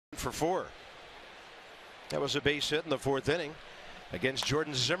for 4. That was a base hit in the 4th inning against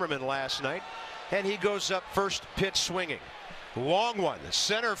Jordan Zimmerman last night, and he goes up first pitch swinging. Long one,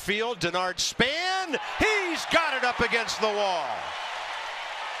 center field. Denard Span, he's got it up against the wall.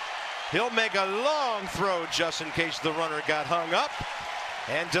 He'll make a long throw just in case the runner got hung up,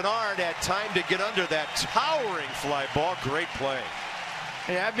 and Denard had time to get under that towering fly ball. Great play.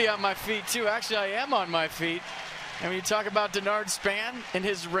 Yeah, I'd be on my feet too. Actually, I am on my feet. And when you talk about Denard Span and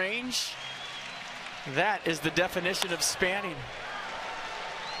his range, that is the definition of spanning.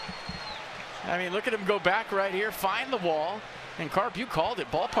 I mean, look at him go back right here, find the wall. And Carp, you called it.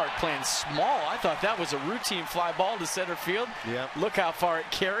 Ballpark playing small. I thought that was a routine fly ball to center field. Yep. Look how far it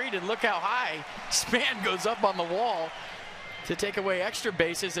carried, and look how high Span goes up on the wall to take away extra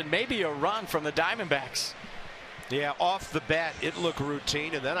bases and maybe a run from the Diamondbacks. Yeah, off the bat, it looked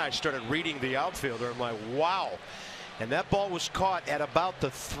routine, and then I started reading the outfielder. I'm like, wow. And that ball was caught at about the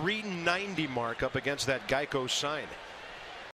 390 mark up against that Geico sign.